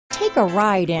Take a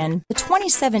ride in the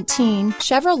 2017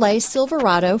 Chevrolet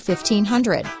Silverado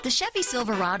 1500. The Chevy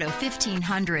Silverado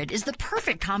 1500 is the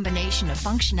perfect combination of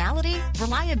functionality,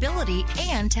 reliability,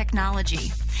 and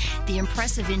technology. The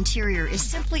impressive interior is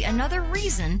simply another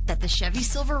reason that the Chevy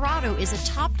Silverado is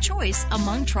a top choice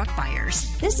among truck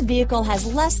buyers. This vehicle has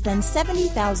less than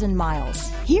 70,000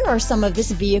 miles. Here are some of this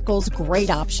vehicle's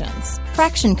great options: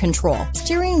 traction control,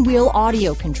 steering wheel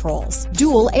audio controls,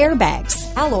 dual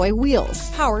airbags, alloy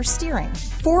wheels, power steering,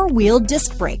 four-wheel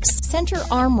disc brakes, center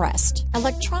armrest,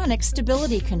 electronic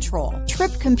stability control,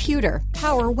 trip computer,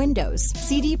 power windows,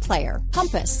 CD player,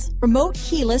 compass, remote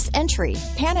keyless entry,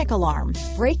 panic alarm,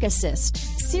 brake assist,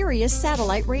 Sirius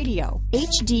satellite radio,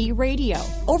 HD radio,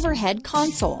 overhead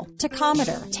console,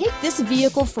 tachometer. Take this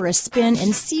vehicle for a spin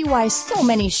and see why so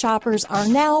many shoppers are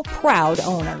now proud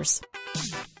owners.